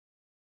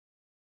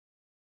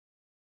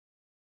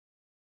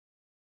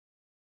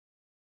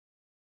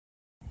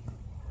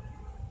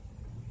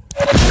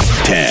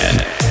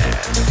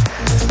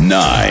10,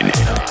 9,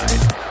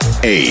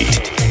 8,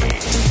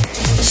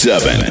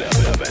 7,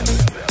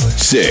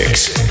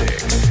 6,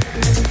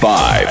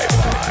 5,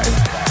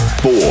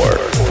 4,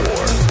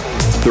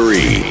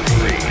 3,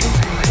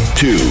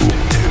 2,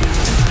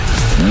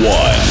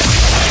 1.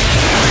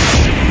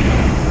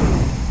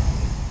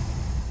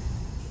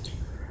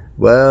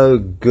 Well,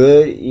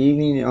 good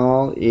evening,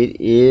 all.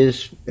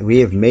 We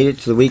have made it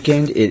to the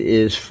weekend. It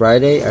is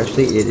Friday.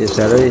 Actually, it is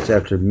Saturday. It's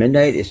after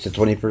midnight. It's the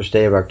 21st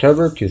day of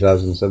October,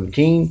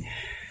 2017.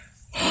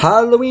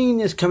 Halloween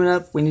is coming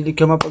up. We need to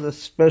come up with a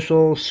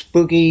special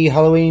spooky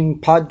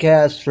Halloween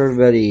podcast for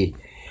everybody.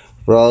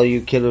 For all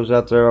you kiddos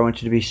out there, I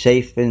want you to be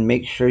safe and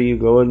make sure you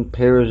go in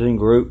pairs and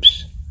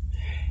groups.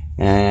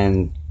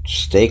 And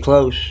stay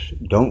close.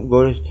 Don't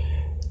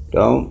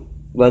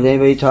let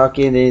anybody talk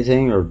you into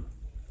anything, or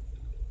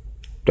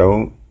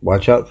don't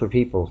watch out for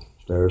people.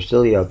 They're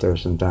silly out there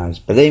sometimes.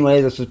 But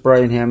anyway, this is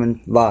Brian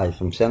Hammond, live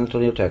from San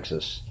Antonio,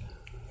 Texas.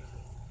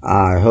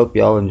 I hope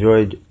y'all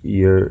enjoyed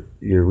your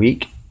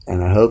week,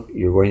 and I hope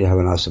you're going to have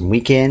an awesome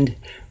weekend.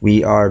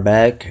 We are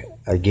back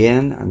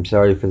again. I'm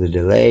sorry for the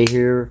delay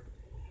here.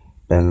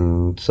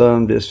 Been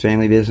some just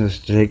family business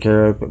to take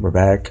care of, but we're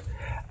back.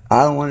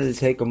 I wanted to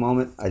take a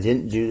moment. I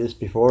didn't do this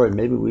before, and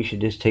maybe we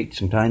should just take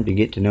some time to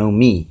get to know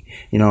me.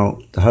 You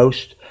know, the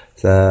host,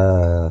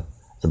 the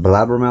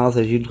blabbermouth,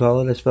 as you'd call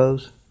it, I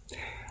suppose.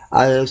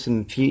 I have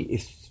some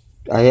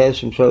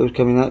shows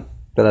coming up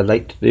that I'd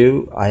like to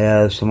do. I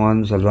have some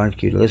ones I'd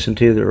like you to listen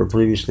to that were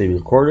previously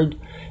recorded.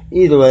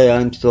 Either way,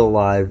 I'm still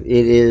alive.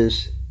 It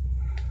is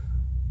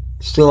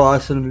still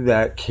awesome to be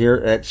back here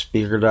at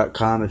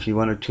Speaker.com. If you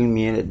want to tune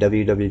me in at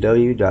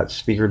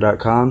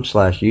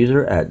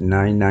www.speaker.com/user at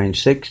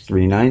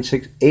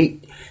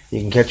 996-3968.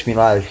 You can catch me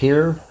live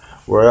here.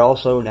 We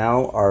also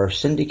now are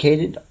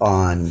syndicated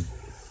on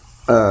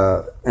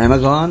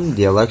Amazon,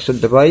 the Alexa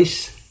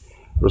device.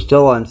 We're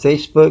still on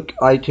Facebook,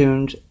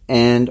 iTunes,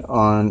 and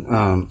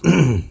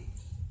on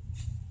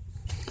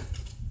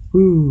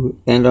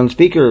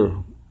Speaker.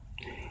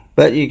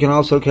 But you can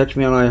also catch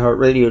me on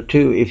iHeartRadio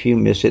too if you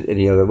miss it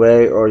any other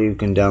way, or you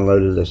can download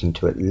it and listen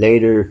to it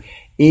later.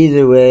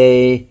 Either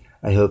way,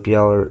 I hope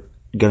y'all are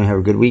going to have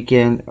a good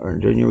weekend, or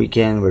during your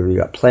weekend, whatever you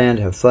got planned,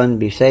 have fun,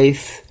 be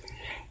safe.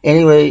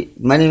 Anyway,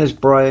 my name is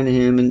Brian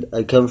Hammond.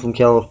 I come from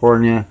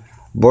California.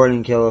 Born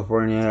in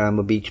California. I'm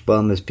a beach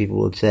bum, as people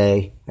would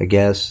say, I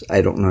guess.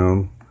 I don't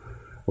know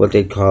what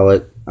they'd call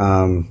it.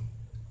 Don't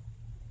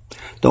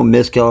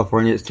miss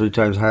California. It's 3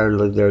 times higher to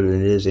live there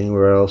than it is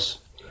anywhere else.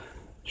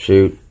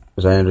 Shoot,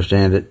 as I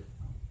understand it.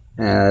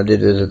 I did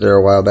visit there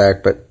a while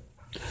back, but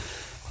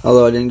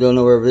although I didn't go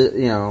nowhere,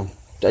 I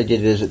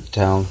did visit the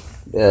town.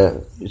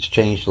 It's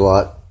changed a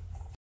lot.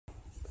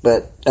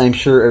 But I'm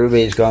sure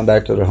everybody's gone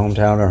back to their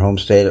hometown or home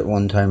state at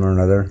one time or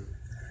another.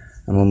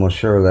 I'm almost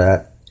sure of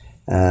that.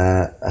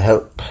 I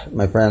hope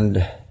my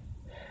friend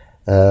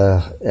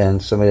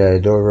and somebody I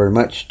adore very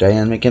much,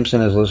 Diane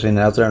McKimpson, is listening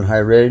out there in High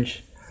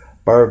Ridge,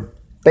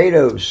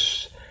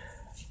 Barbados.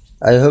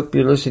 I hope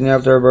you're listening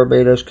out there,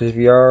 Barbados, because if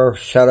you are,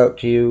 shout out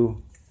to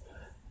you.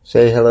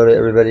 Say hello to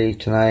everybody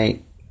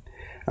tonight.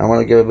 I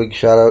want to give a big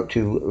shout out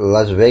to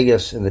Las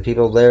Vegas and the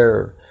people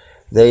there.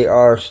 They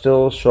are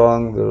still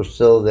strong. They're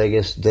still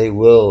Vegas. They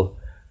will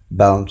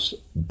bounce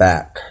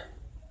back.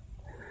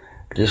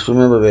 Just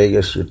remember,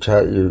 Vegas,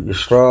 you're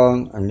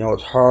strong. I know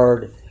it's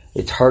hard.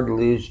 It's hard to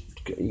lose,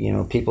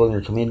 people in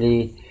your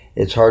community.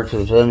 It's hard for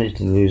the families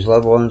to lose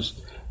loved ones.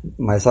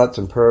 My thoughts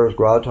and prayers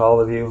go out to all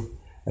of you.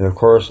 And of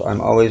course,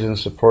 I'm always in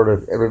support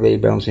of everybody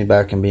bouncing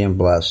back and being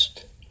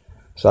blessed.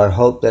 So I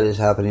hope that is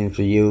happening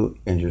for you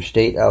in your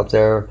state out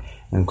there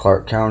in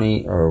Clark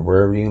County, or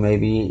wherever you may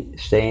be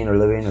staying or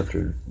living, if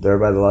you're there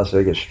by the Las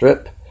Vegas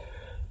Strip.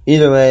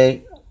 Either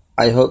way,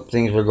 I hope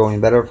things are going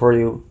better for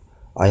you.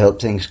 I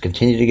hope things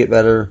continue to get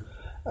better.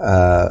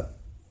 I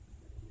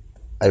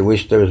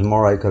wish there was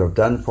more I could have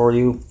done for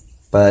you,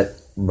 but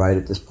right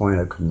at this point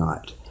I could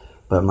not.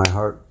 But my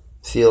heart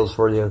feels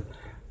for you.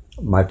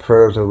 My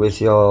prayers are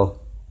with y'all,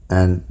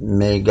 and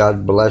may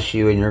God bless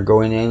you in your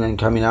going in and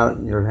coming out,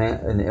 and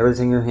and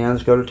everything your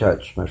hands go to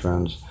touch, my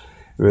friends.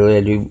 Really,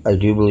 I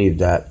do believe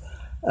that.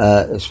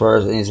 As far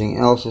as anything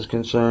else is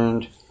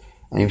concerned,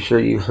 I'm sure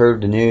you've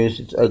heard the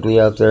news. It's ugly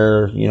out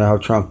there. You know how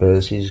Trump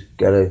is. He's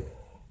got to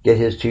get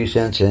his 2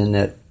 cents in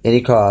at any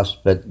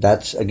cost, but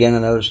that's, again,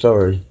 another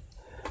story.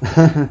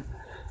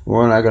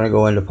 We're not going to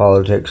go into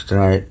politics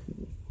tonight.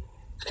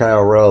 It's kind of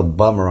a real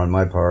bummer on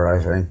my part,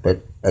 I think,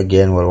 but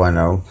again, what do I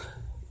know?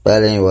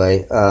 But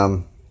anyway,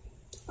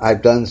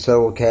 I've done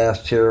several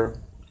casts here,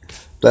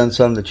 done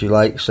some that you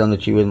like, some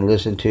that you wouldn't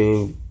listen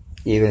to,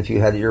 even if you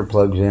had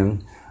earplugs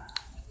in,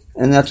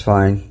 and that's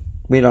fine.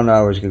 We don't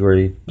always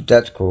agree, but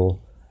that's cool.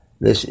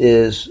 This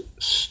is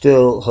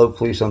still,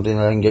 hopefully, something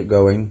that I can get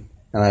going.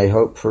 And I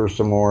hope for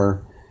some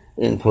more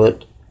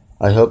input.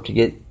 I hope to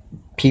get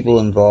people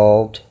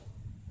involved,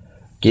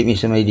 get me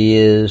some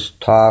ideas,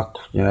 talk,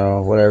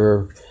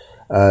 whatever.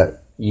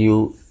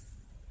 You,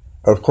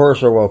 of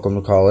course, are welcome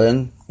to call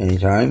in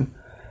anytime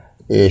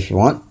if you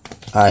want.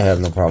 I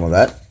have no problem with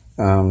that.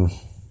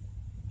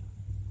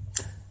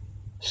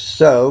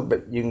 So,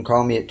 but you can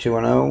call me at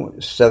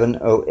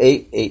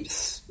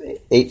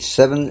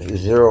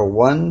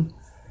 210-708-8701.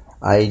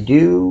 I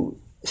do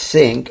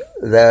think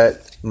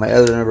that my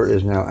other number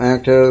is now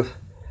active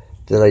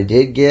that I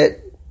did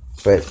get,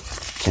 but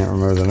can't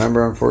remember the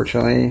number,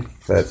 unfortunately.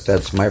 But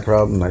that's my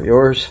problem, not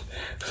yours.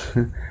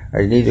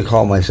 I need to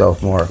call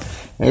myself more.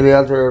 Anybody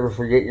out there ever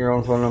forget your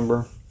own phone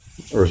number?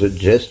 Or is it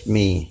just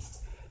me?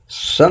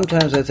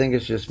 Sometimes I think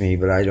it's just me,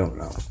 but I don't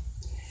know.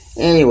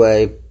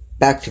 Anyway,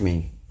 back to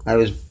me. I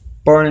was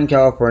born in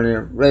California,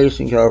 raised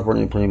in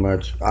California pretty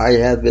much. I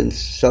have been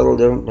several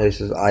different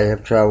places. I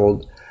have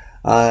traveled.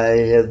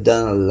 I have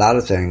done a lot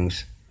of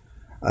things.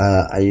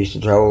 I used to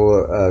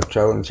travel,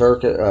 traveling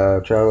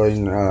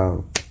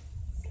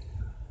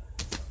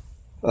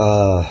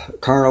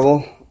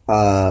carnival.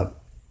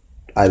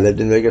 I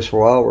lived in Vegas for a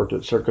while, worked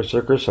at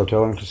Circus,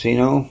 Hotel and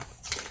Casino.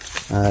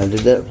 Did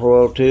that for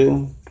a while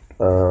too.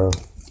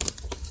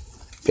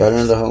 Got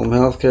into home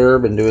health care,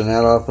 been doing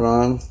that off and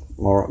on,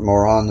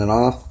 more on than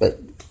off, but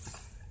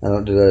I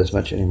don't do that as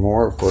much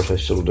anymore. Of course, I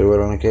still do it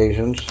on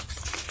occasions.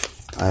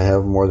 I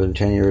have more than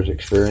 10 years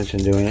experience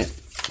in doing it,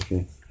 if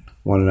you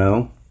want to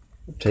know.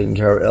 I've taken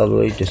care of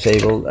elderly,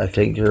 disabled, I've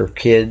taken care of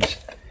kids.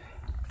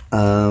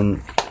 I've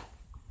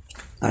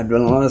done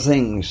a lot of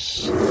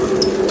things.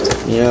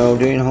 You know,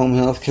 doing home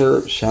health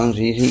care sounds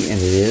easy, and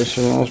it is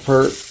for the most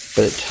part,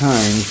 but at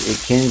times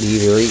it can be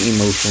very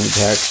emotionally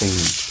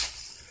taxing.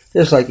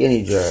 Just like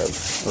any job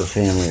or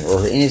family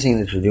or anything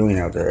that you're doing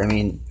out there. I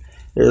mean,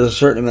 there's a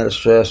certain amount of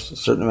stress, a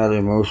certain amount of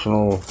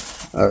emotional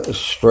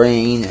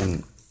strain,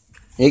 and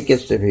it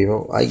gets to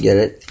people. I get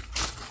it.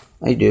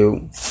 I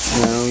do.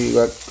 You know, you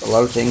got a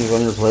lot of things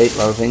on your plate, a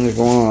lot of things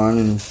going on,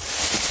 and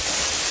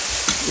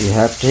you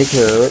have to take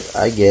care of it.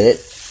 I get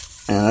it.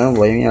 And I don't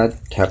blame you. I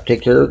have to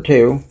take care of it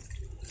too.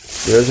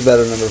 There's a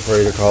better number for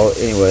you to call it.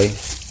 Anyway,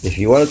 if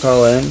you want to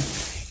call in,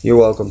 you're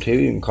welcome to.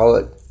 You can call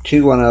it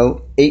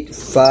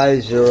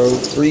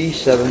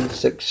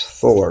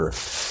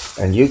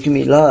 210-850-3764. And you can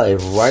be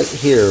live right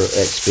here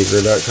at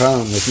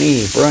Speaker.com with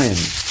me, Brian.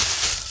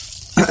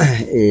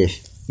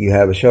 If you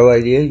have a show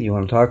idea, you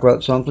want to talk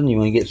about something, you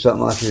want to get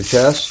something off your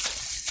chest,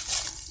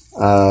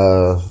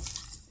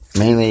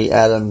 mainly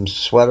Adam's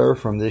sweater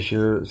from this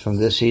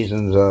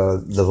season's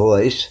The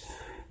Voice,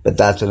 but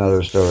that's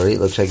another story. It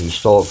looks like he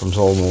stole it from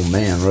some old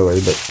man,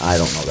 really, but I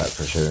don't know that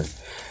for sure.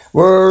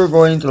 We're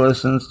going to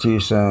listen to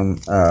some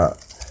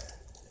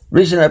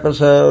recent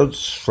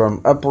episodes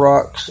from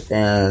Uproxx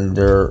and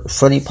their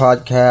funny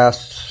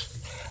podcasts.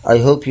 I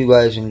hope you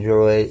guys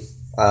enjoy.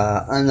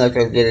 I'm not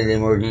going to get into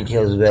more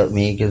details about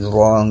me because it's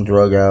long,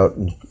 drug out,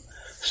 and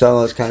some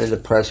of it's kind of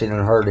depressing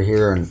and hard to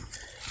hear, and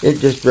it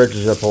just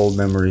dredges up old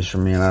memories for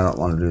me, and I don't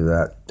want to do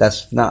that.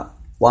 That's not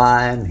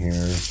why I'm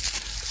here.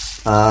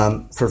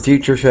 For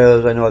future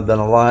shows, I know I've done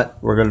a lot.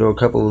 We're going to do a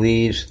couple of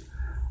these.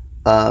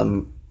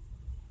 I'm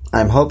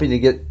hoping to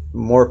get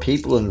more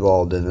people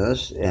involved in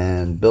this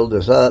and build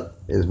this up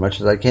as much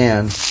as I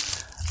can.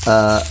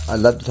 I'd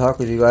love to talk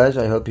with you guys.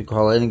 I hope you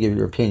call in and give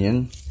your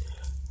opinion.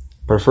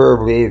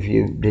 Preferably, if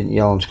you didn't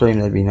yell and scream,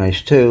 that'd be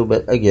nice too.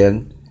 But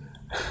again,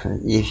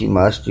 if you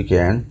must, you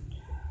can.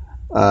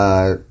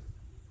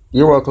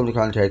 You're welcome to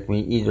contact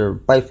me either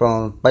by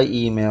phone, by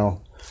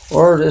email,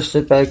 or just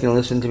sit back and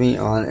listen to me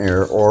on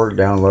air, or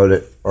download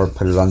it, or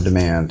put it on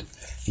demand.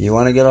 If you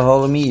want to get a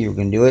hold of me, you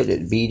can do it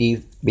at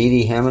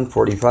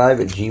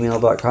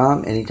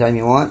bdhammond45@gmail.com anytime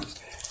you want.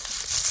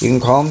 You can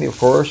call me, of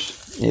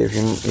course, if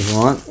you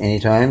want,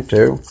 anytime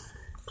too.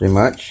 Pretty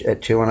much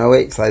at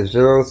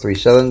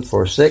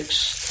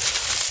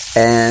 210-850-3746.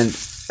 And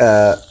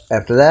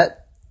after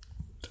that,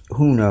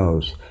 who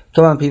knows?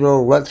 Come on,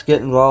 people, let's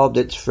get involved.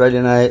 It's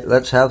Friday night.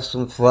 Let's have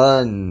some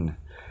fun.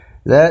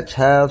 Let's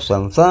have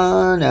some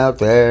fun out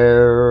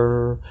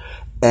there.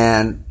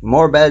 And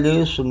more bad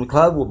news from the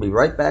club. We'll be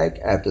right back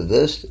after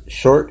this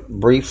short,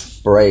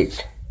 brief break.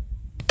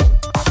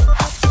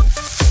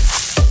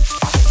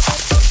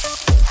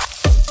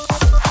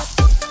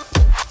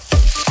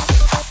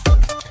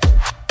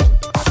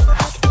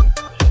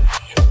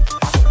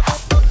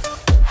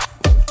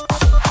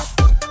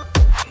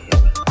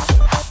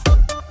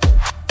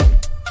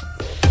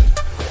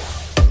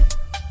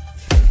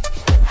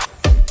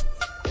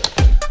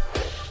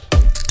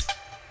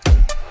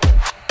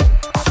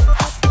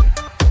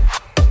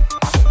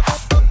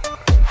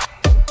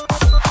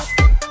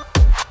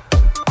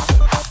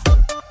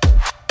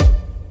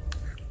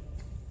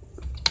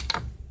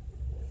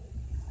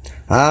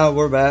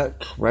 We're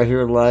back right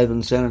here live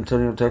in San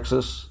Antonio,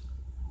 Texas.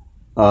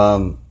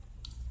 In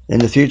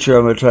the future,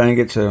 I'm going to try and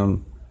get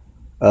some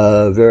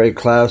very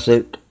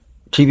classic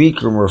TV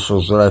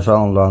commercials that I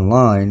found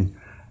online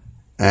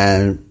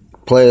and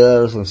play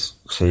those and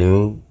see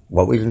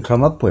what we can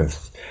come up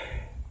with.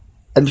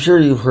 I'm sure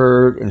you've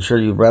heard and sure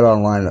you've read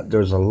online that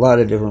there's a lot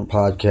of different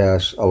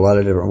podcasts, a lot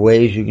of different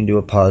ways you can do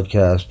a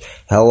podcast,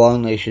 how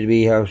long they should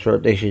be, how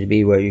short they should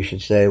be, what you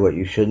should say, what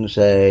you shouldn't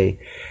say,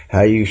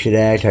 how you should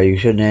act, how you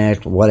shouldn't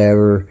act,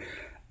 whatever.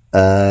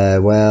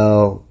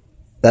 Well,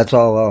 that's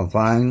all well and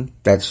fine.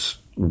 That's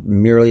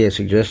merely a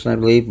suggestion, I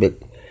believe, but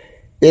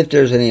if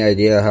there's any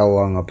idea how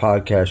long a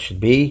podcast should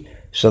be.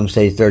 Some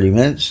say 30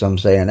 minutes, some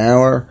say an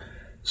hour,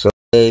 some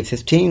say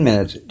 15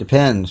 minutes. It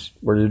depends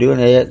where you're doing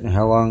it and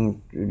how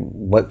long,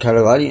 what kind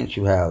of audience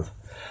you have.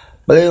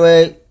 But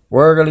anyway,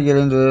 we're going to get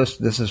into this.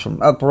 This is from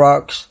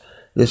Uproxx.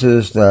 This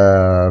is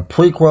the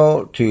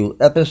prequel to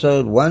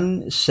episode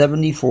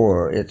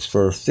 174. It's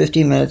for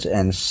 50 minutes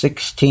and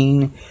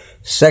 16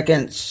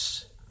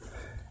 seconds.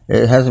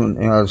 It hasn't,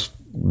 it's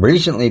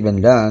recently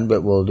been done,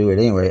 but we'll do it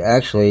anyway.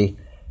 Actually,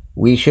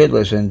 we should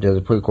listen to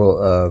the prequel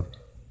of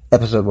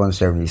episode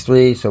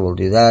 173, so we'll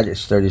do that.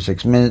 It's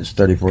 36 minutes,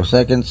 34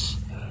 seconds.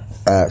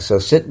 So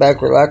sit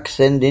back, relax,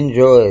 and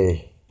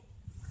enjoy.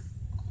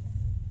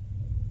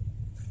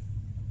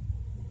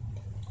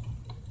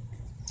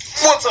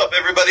 What's up,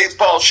 everybody? It's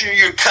Paul Shear,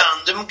 your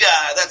condom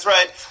guy. That's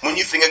right. When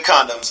you think of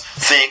condoms,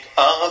 think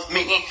of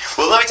me.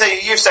 Well, let me tell you,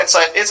 your sex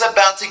life is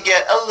about to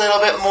get a little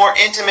bit more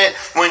intimate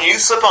when you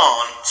slip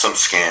on some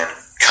skin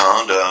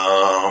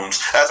condoms.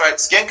 That's right,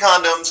 skin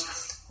condoms.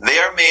 They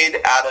are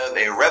made out of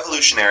a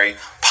revolutionary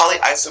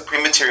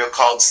polyisoprene material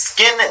called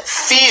Skin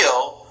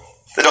Feel.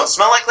 They don't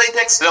smell like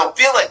latex. They don't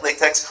feel like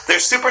latex. They're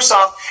super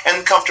soft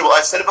and comfortable.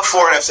 I've said it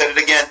before and I've said it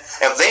again.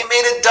 If they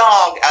made a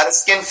dog out of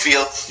Skin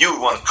Feel, you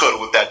would want to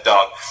cuddle with that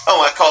dog.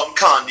 Oh, I call him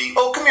Condi.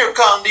 Oh, come here,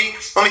 Condi.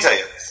 Let me tell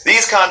you,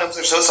 these condoms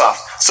are so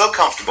soft, so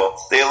comfortable.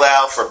 They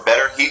allow for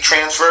better heat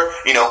transfer,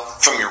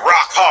 from your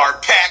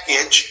rock-hard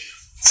package.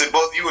 So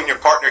both you and your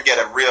partner get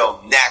a real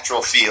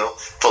natural feel,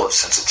 full of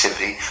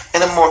sensitivity,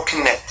 and a more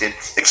connected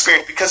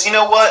experience. Because you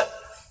know what?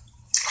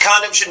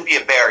 Condoms shouldn't be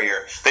a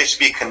barrier. They should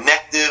be a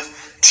connective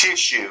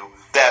tissue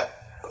that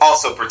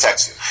also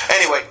protects you.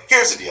 Anyway,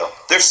 here's the deal.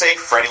 They're safe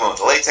for anyone with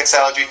a latex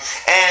allergy,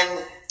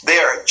 and they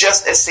are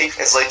just as safe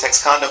as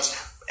latex condoms,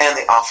 and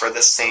they offer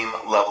the same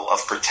level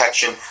of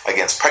protection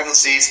against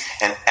pregnancies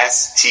and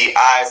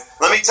STIs.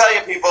 Let me tell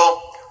you,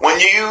 people, when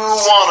you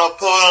want to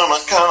put on a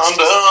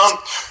condom,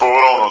 put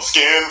on a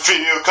Skin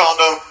Feel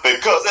condom,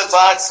 because it's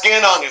like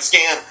skin on your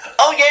skin.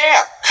 Oh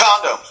yeah,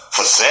 condom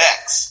for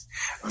sex.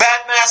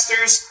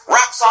 Badmasters,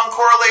 rap song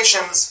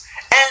correlations,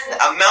 and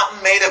a mountain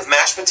made of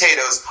mashed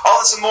potatoes. All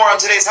this and more on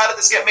today's How Did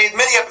This Get Made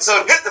mini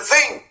episode. Hit the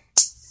thing!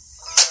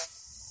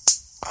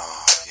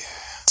 Oh,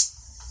 yeah.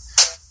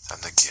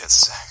 Time to get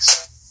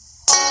sex.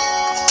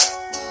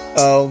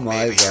 Oh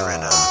my Maybe you're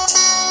in God.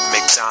 a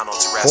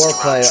McDonald's restaurant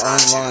Foreplay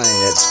trying online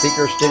to at go to the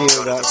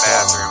speakerstudio.com.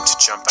 bathroom to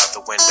jump out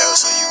the window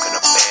so you can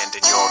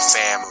abandon your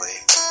family.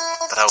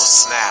 But oh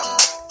snap,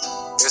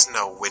 there's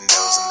no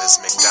windows in this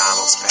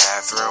McDonald's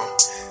bathroom.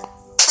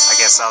 I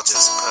guess I'll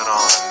just put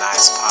on a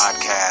nice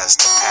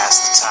podcast to pass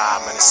the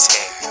time and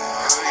escape.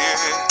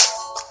 Yeah.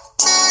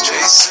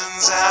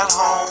 Jason's at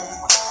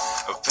home,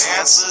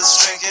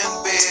 Pantsless drinking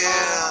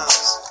beers.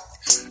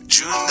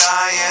 June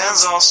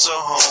Diane's also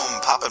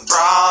home, popping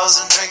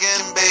bras and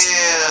drinking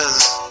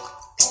beers.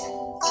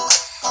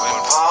 When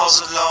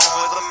Paul's alone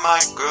with a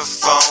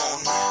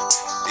microphone,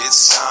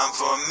 it's time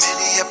for a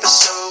mini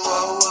episode.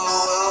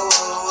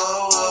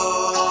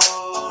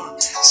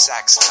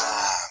 Sax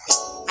time.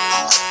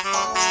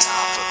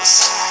 Time for the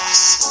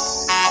sax.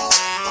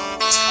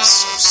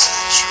 So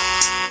sensual.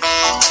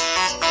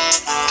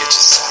 Get your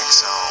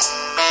sax on.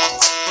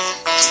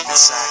 Keep it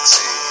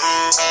sexy.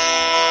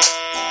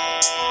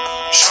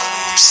 Show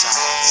me your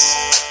sax.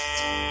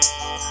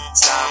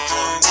 It's time for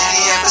a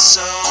mini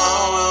episode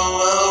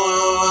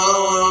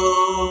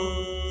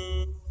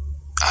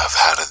of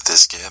How Did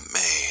This Get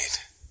Made?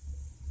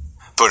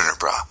 Put in her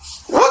bra.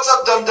 What's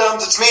up,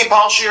 dum-dums? It's me,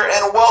 Paul Shear,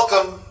 and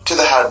welcome to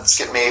the How Did This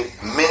Get Made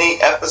mini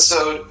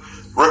episode,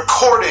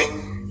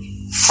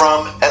 recording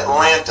from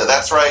Atlanta.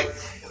 That's right.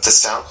 If the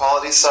sound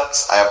quality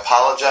sucks, I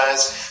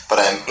apologize, but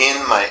I'm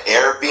in my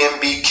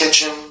Airbnb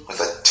kitchen with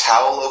a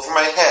towel over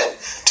my head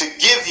to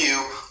give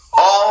you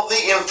all the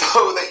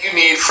info that you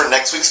need for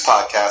next week's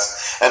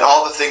podcast and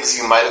all the things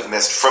you might have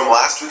missed from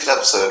last week's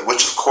episode,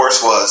 which of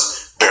course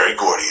was Barry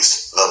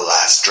Gordy's The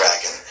Last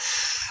Dragon.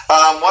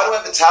 Why do I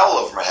have a towel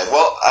over my head?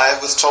 Well, I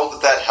was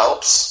told that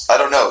helps. I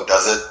don't know,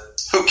 does it?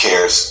 Who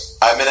cares?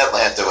 I'm in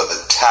Atlanta with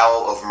a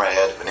towel over my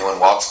head. If anyone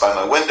walks by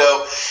my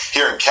window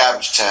here in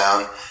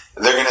Cabbagetown,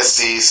 they're going to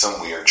see some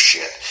weird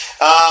shit.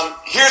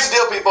 Here's the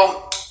deal,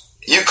 people.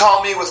 You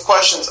call me with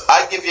questions,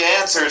 I give you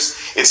answers.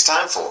 It's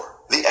time for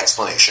the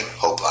Explanation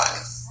Hope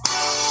Line.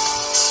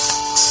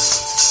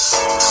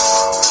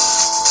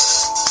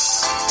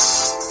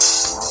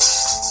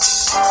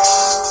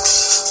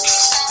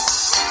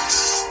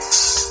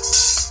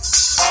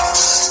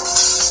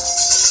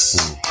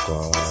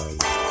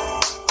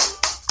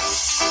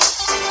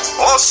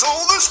 I saw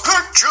this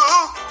picture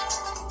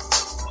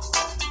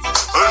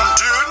and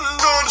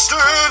didn't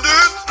understand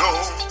it, no.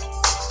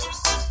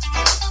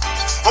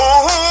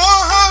 Oh,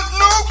 I had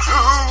no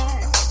clue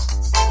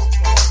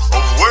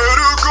of where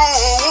to go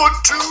or what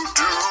to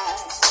do.